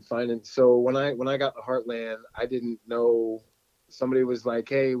and finding, so when I got to Heartland, I didn't know. Somebody was like,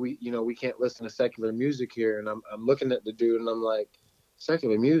 "Hey, we can't listen to secular music here," and I'm looking at the dude and I'm like,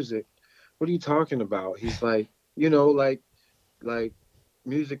 "Secular music? What are you talking about?" He's like, like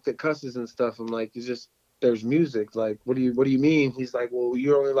music that cusses and stuff. I'm like, it's just there's music. Like, what do you mean? He's like, well,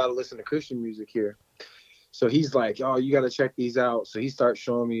 you're only allowed to listen to Christian music here. So he's like, oh, you got to check these out. So he starts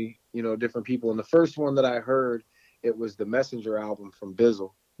showing me, different people. And the first one that I heard, it was the Messenger album from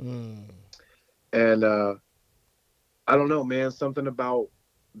Bizzle. Mm. And I don't know, man, something about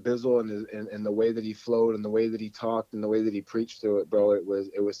Bizzle and the way that he flowed and the way that he talked and the way that he preached through it, bro. It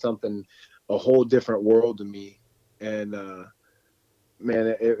was something, a whole different world to me. And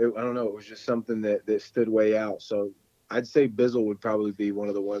man, I don't know, it was just something that stood way out. So I'd say Bizzle would probably be one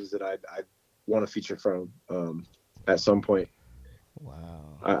of the ones that I'd want to feature from at some point.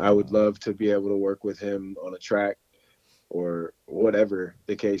 Wow. I would love to be able to work with him on a track or whatever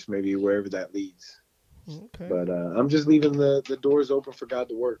the case may be, wherever that leads. Okay. But I'm just leaving the doors open for God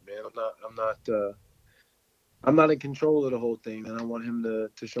to work, man. I'm not in control of the whole thing, and I want him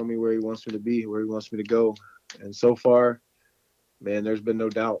to show me where he wants me to be, where he wants me to go. And so far, man, there's been no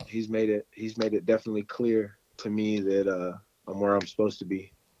doubt. He's made it definitely clear to me that I'm where I'm supposed to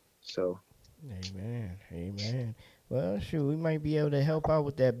be. So Amen. Well, shoot, we might be able to help out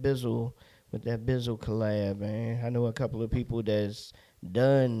with that Bizzle collab, man. I know a couple of people that's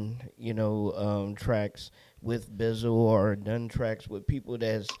done, tracks with Bizzle or done tracks with people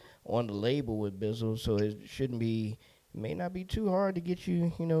that's on the label with Bizzle, so it may not be too hard to get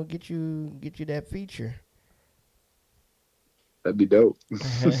you, get you that feature. that'd be dope.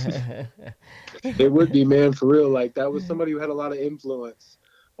 It would be, man, for real. Like, that was somebody who had a lot of influence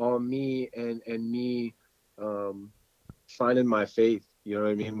on me and me finding my faith. You know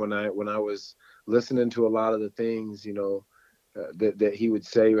what I mean? When I was listening to a lot of the things, that he would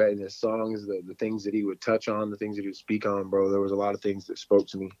say right in his songs, the things that he would touch on, the things that he would speak on, bro, there was a lot of things that spoke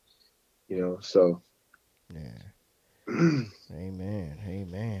to me, so. Yeah.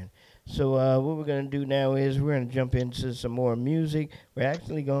 Amen. So what we're going to do now is we're going to jump into some more music. We're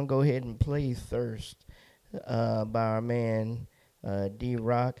actually going to go ahead and play Thirst by our man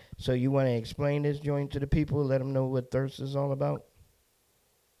D-Rock. So you want to explain this joint to the people, let them know what Thirst is all about?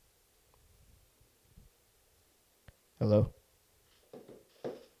 Hello?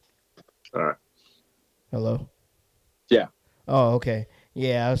 All right. Hello? Yeah. Oh, okay.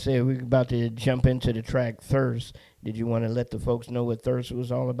 Yeah, I said we're about to jump into the track Thirst. Did you want to let the folks know what Thirst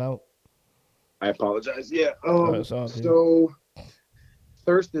was all about? I apologize. Yeah. It's all good. So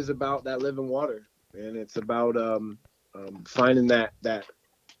Thirst is about that living water, and it's about finding that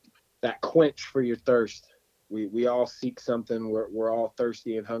quench for your thirst. We all seek something. We're all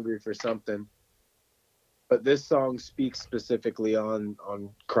thirsty and hungry for something. But this song speaks specifically on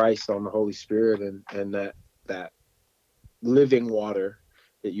Christ, on the Holy Spirit, and that living water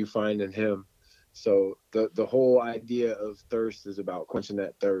that you find in Him. So the whole idea of thirst is about quenching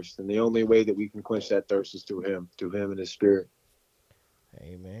that thirst, and the only way that we can quench that thirst is through Him and His Spirit.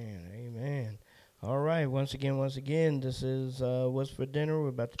 Amen. All right, once again, this is What's for Dinner. We're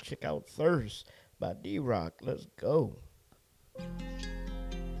about to check out Thirst by D-Rock. Let's go.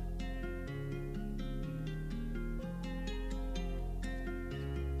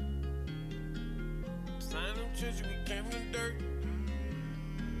 Sign them children, we came from the dirt.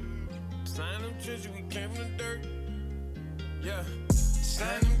 Sign them children, we came from the dirt. Yeah.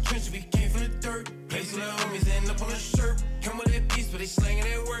 Sign them children, we came from the dirt. Place with the homies, end up on a shirt. Come with that piece, but they slanging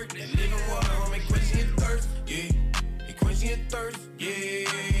that work. That living water, homie, quenching your thirst. Yeah. It quenching your thirst. Yeah.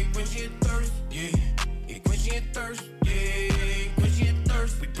 Quenching your thirst. Yeah. It quenching your thirst. Yeah. Quenching your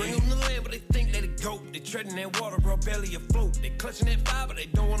thirst. We bring them to land, but they think they the goat. They treading that water, bro, barely afloat. They clutching that fire, but they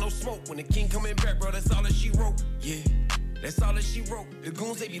don't want no smoke. When the king coming back, bro, that's all that she wrote. Yeah. That's all that she wrote. The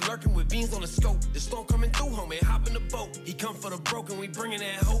goons, they be lurking with beans on the scope. The storm coming through, homie, hop in the boat. He come for the broken, we bringing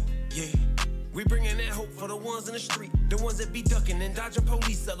that hope. Yeah. We bringing that hope for the ones in the street. The ones that be ducking and dodging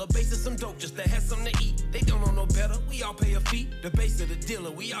police. Sell a base of some dope just to have something to eat. They don't know no better, we all pay a fee. The base of the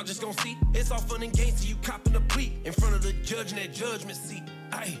dealer, we all just gon' see. It's all fun and games till you copping the plea. In front of the judge in that judgment seat.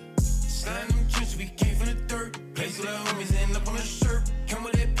 Aye. Sign them trenches, we came from the dirt. Place with the homies, end up on a shirt. Come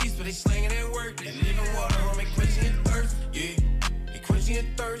with that piece, but they slanging that work. They living water, homie, quenching your thirst. Yeah. It quenching your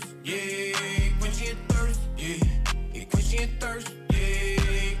thirst. Yeah. Quenching your thirst. Yeah. It quenching your thirst.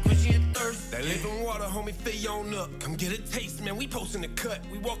 Yeah. Quenching your thirst. That living water, homie, fill you on up. Come get a taste, man, we posting the cut.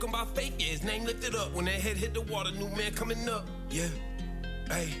 We walking by faith, yeah, his name lifted up. When that head hit the water, new man coming up, yeah.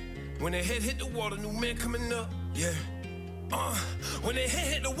 Hey, when that head hit the water, new man coming up, yeah. When that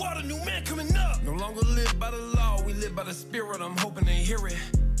head hit the water, new man coming up. No longer live by the law, we live by the spirit. I'm hoping they hear it.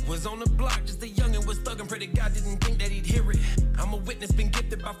 Was on the block, just a youngin', was thuggin', pray to God didn't think that he'd hear it. I'm a witness, been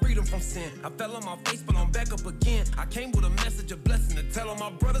gifted by freedom from sin. I fell on my face, but I'm back up again. I came with a message of blessing to tell all my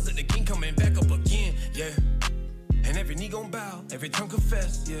brothers that the king coming back up again, yeah. And every knee gon' bow, every tongue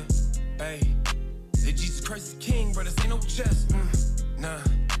confess, yeah. Hey, that Jesus Christ is king, brothers ain't no chest, nah.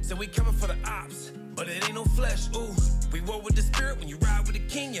 Said we coming for the ops, but it ain't no flesh, ooh. We roll with the spirit when you ride with the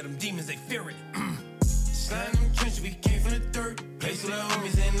king, yeah, them demons, they fear it, Sliding them trenches, we came from the dirt. Place with the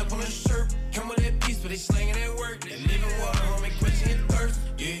homies, end up on the shirt. Come with that peace, but they slanging that work. They living water, homie, quenching your thirst,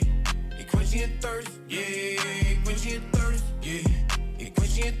 yeah. He quenching your thirst, yeah. He quenching your thirst, yeah. He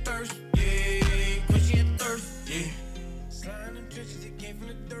quenching your thirst, yeah. He quenching your thirst, yeah. Sliding them trenches, it came from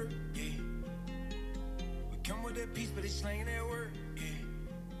the dirt, yeah. We come with that peace, but they slanging that work, yeah.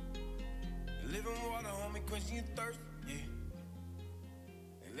 They living water, homie, quenching your thirst, yeah.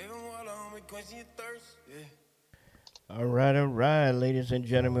 Living water, homie, quenching your thirst, yeah. All right, ladies and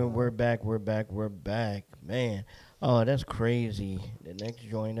gentlemen, we're back. Man, oh, that's crazy. The next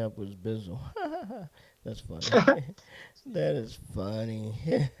joint up was Bizzle. That's funny. That is funny.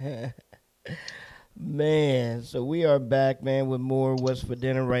 Man, so we are back, man, with more What's for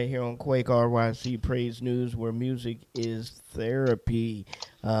Dinner right here on Quake RYC Praise News, where music is therapy.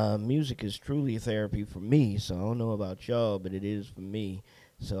 Music is truly therapy for me, so I don't know about y'all, but it is for me.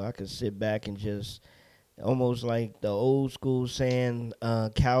 So I can sit back and just almost like the old school saying,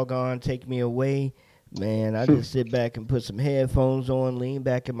 Calgon, take me away. Man, I just sit back and put some headphones on, lean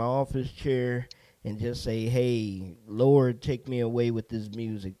back in my office chair, and just say, hey, Lord, take me away with this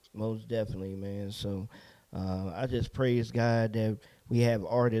music. Most definitely, man. So I just praise God that we have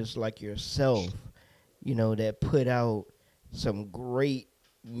artists like yourself, you know, that put out some great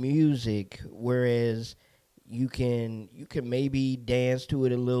music, whereas you can maybe dance to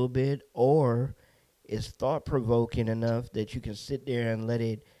it a little bit, or it's thought provoking enough that you can sit there and let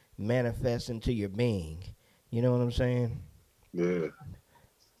it manifest into your being. You know what I'm saying? Yeah.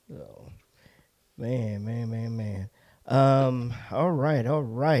 So, man. All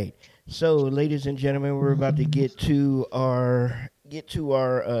right. So, ladies and gentlemen, we're about to get to our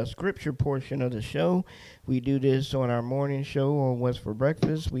scripture portion of the show. We do this on our morning show on What's for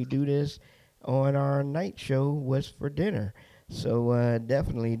Breakfast. We do this on our night show, What's for Dinner. So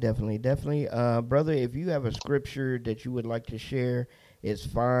definitely, brother, if you have a scripture that you would like to share, it's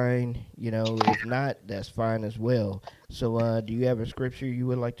fine. You know, if not, that's fine as well. So do you have a scripture you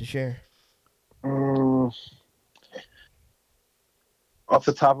would like to share? Mm, Off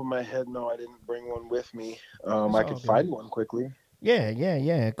the top of my head, no, I didn't bring one with me. It's I all could good. find one quickly.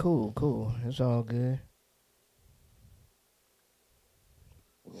 Yeah. Cool. It's all good.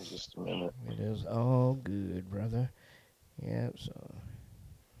 Give me just a minute. It is all good, brother. Yep. So.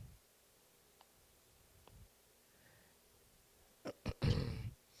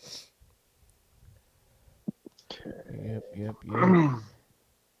 Yep.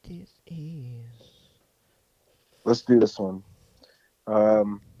 This is. Let's do this one.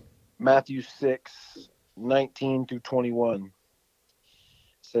 Um, Matthew 6:19 through 21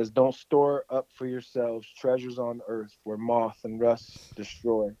 says, "Don't store up for yourselves treasures on earth where moth and rust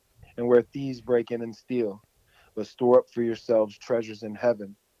destroy, and where thieves break in and steal, but store up for yourselves treasures in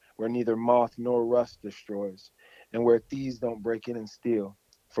heaven, where neither moth nor rust destroys, and where thieves don't break in and steal.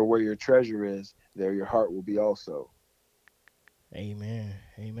 For where your treasure is, there your heart will be also." Amen.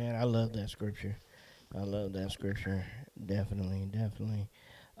 I love that scripture. Definitely.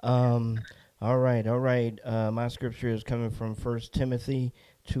 All right. My scripture is coming from First Timothy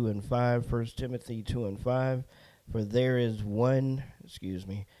 2:5. First Timothy 2:5. For there is one, excuse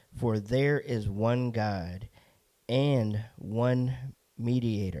me, for there is one God and one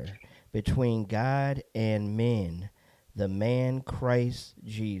mediator between God and men, the man Christ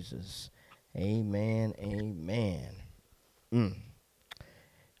Jesus. Amen. Mm.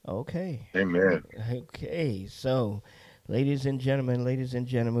 Okay. Amen. Okay. So, ladies and gentlemen,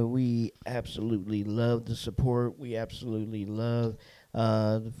 we absolutely love the support. We absolutely love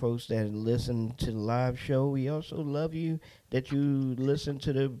the folks that listen to the live show. We also love you that you listen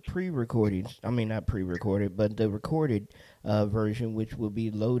to the pre-recorded. I mean, not pre-recorded, but the recorded version, which will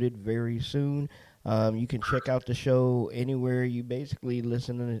be loaded very soon. You can check out the show anywhere you basically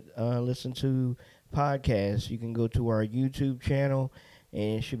listen to podcasts. You can go to our YouTube channel,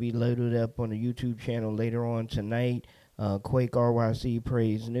 and it should be loaded up on the YouTube channel later on tonight. Quake RYC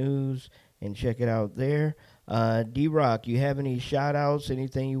Praise News, and check it out there. D Rock, you have any shout outs,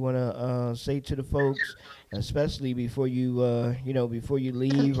 anything you want to say to the folks, especially before you, before you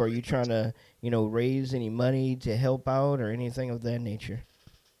leave? Are you trying to, raise any money to help out or anything of that nature?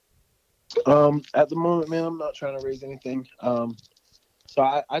 At the moment, man, I'm not trying to raise anything. So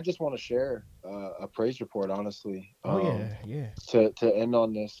I just want to share a praise report, honestly, Oh, yeah, yeah. to end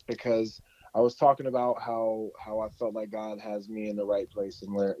on this, because I was talking about how I felt like God has me in the right place,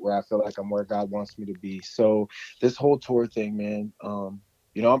 and where I feel like I'm where God wants me to be. So this whole tour thing, man, I'm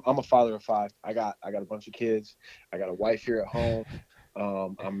a father of five. I got a bunch of kids. I got a wife here at home.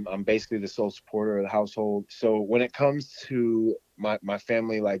 I'm basically the sole supporter of the household. So when it comes to my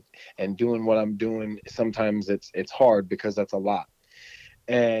family, like, and doing what I'm doing, sometimes it's hard because that's a lot.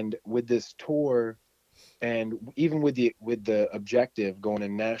 And with this tour, and even with the objective going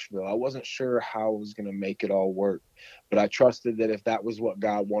in Nashville, I wasn't sure how I was going to make it all work, but I trusted that if that was what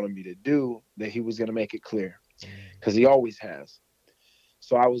God wanted me to do, that He was going to make it clear, Mm. because He always has.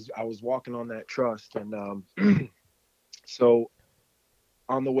 So I was walking on that trust, and so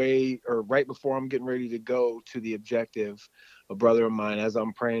on the way, or right before I'm getting ready to go to the objective, a brother of mine, as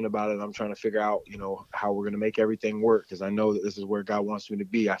I'm praying about it, I'm trying to figure out, how we're going to make everything work, because I know that this is where God wants me to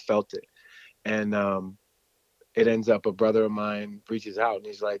be. I felt it. And it ends up, a brother of mine reaches out and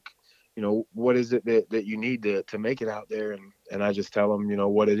he's like, what is it that you need to make it out there? And I just tell him,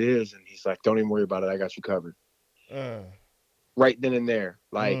 what it is. And he's like, don't even worry about it. I got you covered. Uh, Right then and there.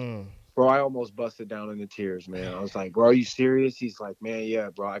 Like, mm. bro, I almost busted down into tears, man. I was like, bro, are you serious? He's like, man, yeah,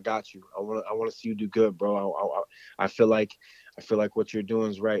 bro, I got you. I want to see you do good, bro. I feel like, what you're doing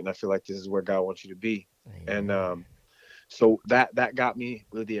is right. And I feel like this is where God wants you to be. And, Amen. so that got me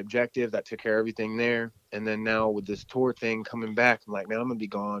with the objective. That took care of everything there. And then now with this tour thing coming back, I'm like, man, I'm gonna be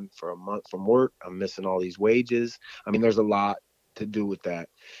gone for a month from work. I'm missing all these wages. I mean, there's a lot to do with that.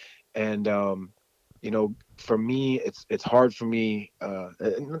 And for me, it's hard for me.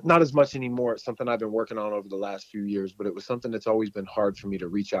 Not as much anymore. It's something I've been working on over the last few years, but it was something that's always been hard for me to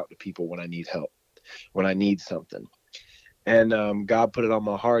reach out to people when I need help, when I need something. And God put it on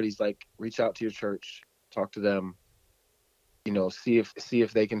my heart. He's like, reach out to your church, talk to them, see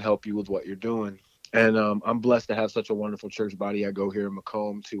if they can help you with what you're doing. And I'm blessed to have such a wonderful church body. I go here in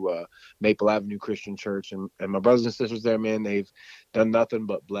Macomb to Maple Avenue Christian Church, and my brothers and sisters there, man, they've done nothing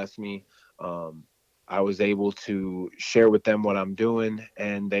but bless me. Um, I was able to share with them what I'm doing,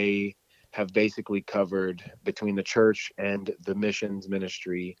 and they have basically covered, between the church and the missions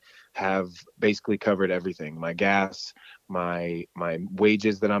ministry, have basically covered everything: my gas, my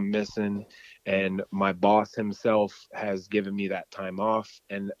wages that I'm missing, and my boss himself has given me that time off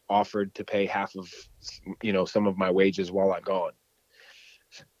and offered to pay half of some of my wages while I'm gone.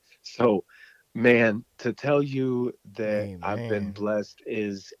 So, man, to tell you that I've been Amen. blessed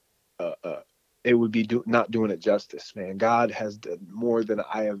is it would be not doing it justice, man. God has done more than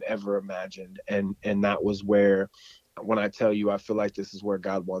I have ever imagined, and that was where, when I tell you I feel like this is where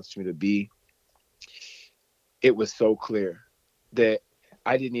God wants me to be, it was so clear that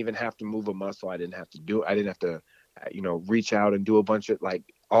I didn't even have to move a muscle. I didn't have to, reach out and do a bunch of, like,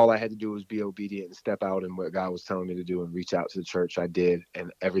 all I had to do was be obedient and step out in what God was telling me to do and reach out to the church. I did,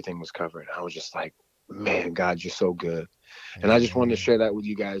 and everything was covered. I was just like, man, God, you're so good. And I just wanted to Amen. share that with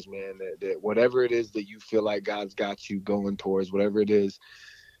you guys, man, that whatever it is that you feel like God's got you going towards, whatever it is,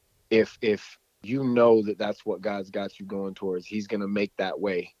 if you know that that's what God's got you going towards, He's going to make that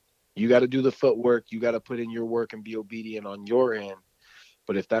way. You got to do the footwork. You got to put in your work and be obedient on your end.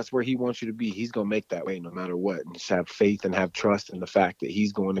 But if that's where He wants you to be, He's going to make that way no matter what. And just have faith and have trust in the fact that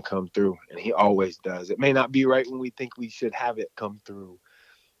He's going to come through. And He always does. It may not be right when we think we should have it come through,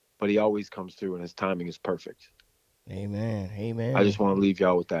 but He always comes through, and His timing is perfect. Amen. I just Amen. want to leave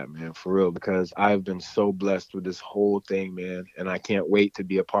y'all with that, man, for real, because I've been so blessed with this whole thing, man. And I can't wait to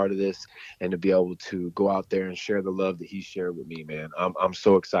be a part of this and to be able to go out there and share the love that He shared with me, man. I'm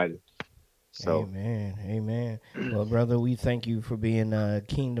so excited. So, Amen. Amen. Well, brother, we thank you for being a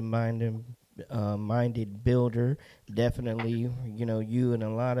minded builder. Definitely, you and a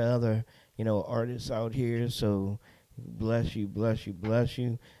lot of other, artists out here. So bless you, bless you, bless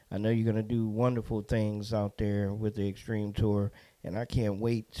you. I know you're gonna do wonderful things out there with the Extreme Tour, and I can't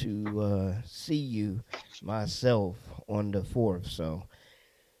wait to see you myself on the fourth. So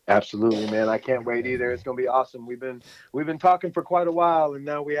absolutely, man. I can't wait either. It's definitely. gonna be awesome. We've been talking for quite a while, and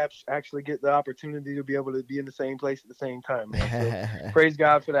now we actually get the opportunity to be able to be in the same place at the same time, man. So praise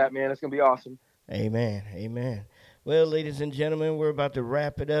God for that, man. It's gonna be awesome. Amen. Amen. Well, ladies and gentlemen, we're about to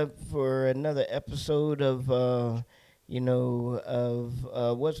wrap it up for another episode of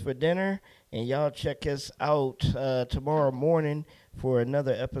What's for Dinner. And y'all check us out tomorrow morning for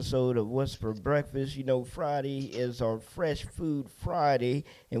another episode of What's for Breakfast. You know, Friday is our Fresh Food Friday,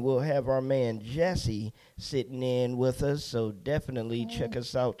 and we'll have our man Jesse sitting in with us. So definitely check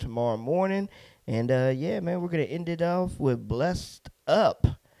us out tomorrow morning. And yeah, man, we're going to end it off with Blessed Up.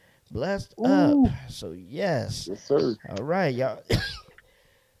 Blessed Up. Ooh, So, yes. yes, sir. All right, y'all.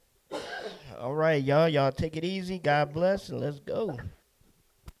 All right, y'all. Y'all take it easy. God bless, and let's go.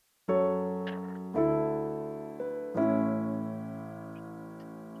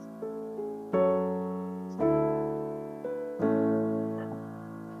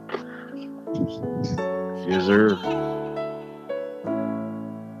 Yes, sir.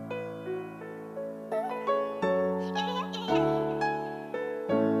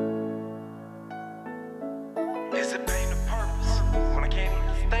 Is it pain or purpose? When I can't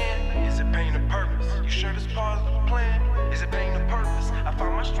understand, is it pain or purpose? You sure this part of the plan? Is it pain or purpose? I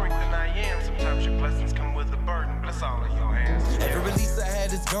find my strength and I am. Sometimes your blessings come with a burden, but it's all in your hands. Every release I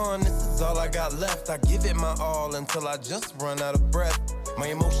had is gone, this is all I got left. I give it my all until I just run out of breath. My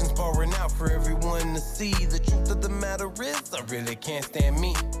emotions pouring out for everyone to see. The truth of the matter is, I really can't stand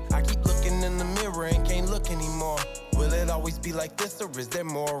me. I keep looking in the mirror and can't look anymore. Will it always be like this, or is there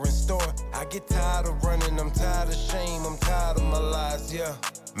more in store? I get tired of running, I'm tired of shame, I'm tired of my lies, yeah.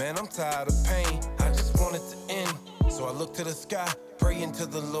 Man, I'm tired of pain, I just want it to end. So I look to the sky, praying to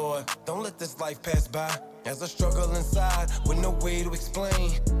the Lord. Don't let this life pass by. As I struggle inside with no way to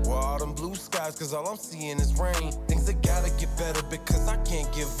explain where all them blue skies, cause all I'm seeing is rain. Things that gotta get better because I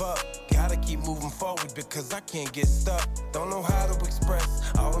can't give up. Gotta keep moving forward because I can't get stuck. Don't know how to express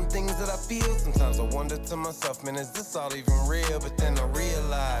all them things that I feel. Sometimes I wonder to myself, man, is this all even real? But then I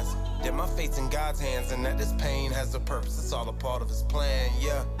realize that my faith's in God's hands and that this pain has a purpose. It's all a part of his plan,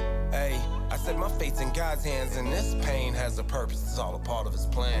 yeah. Hey, I said my faith's in God's hands and this pain has a purpose. It's all a part of his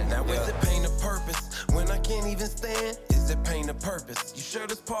plan. Now is it pain or purpose when I can't even stand? Is it pain or purpose? You sure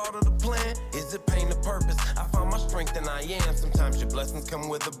this part of the plan? Is it pain or purpose? I found my strength and I am. Sometimes your blessings come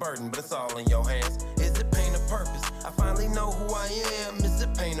with a burden, but it's all in your hands. Is it pain or purpose? I finally know who I am. Is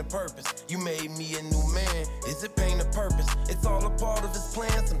it pain or purpose? You made me a new man. Is it pain or purpose? It's all a part of his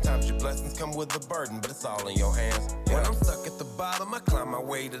plan. Sometimes your blessings come with a burden, but it's all in your hands. When I'm stuck at the bottom, I climb my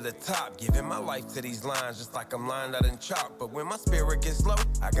way to the top, giving my life to these lines just like I'm lined out in chalk. But when my spirit gets low,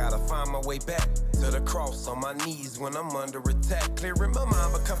 I gotta find my way back to the cross on my knees when I'm under attack. Clearing my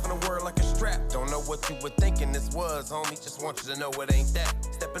mind, but cuffing the word like a strap. Don't know what you were thinking this was, homie. Just want you to know it ain't that.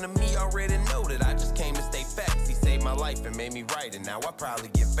 Stepping to me, already know that I just came to stay facts. He saved my life and made me right, and now I probably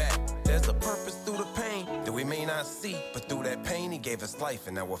get back. There's a purpose through the pain that we may not see, but through that pain, he gave us life,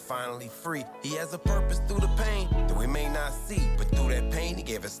 and now we're finally free. He has a purpose through the pain that we may not see, but through that pain, he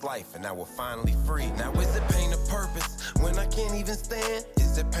gave us life, and now we're finally free. Now is it pain or purpose when I can't even stand?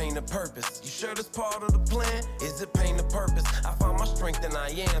 Is it pain or purpose? You sure this part of the plan? Is it pain or purpose? I found my strength and I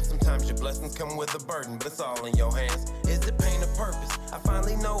am. Sometimes your blessings come with a burden, but it's all in your hands. Is it pain or purpose? I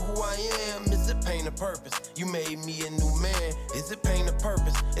finally know who I am. Is it pain or purpose? You made me a new man. Is it pain or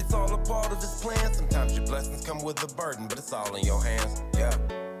purpose? It's all a part of his plan. Sometimes your blessings come with a burden, but it's all in your hands. Yeah.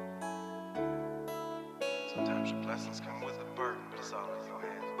 Sometimes your blessings come with a burden, but it's all in your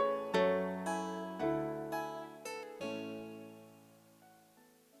hands.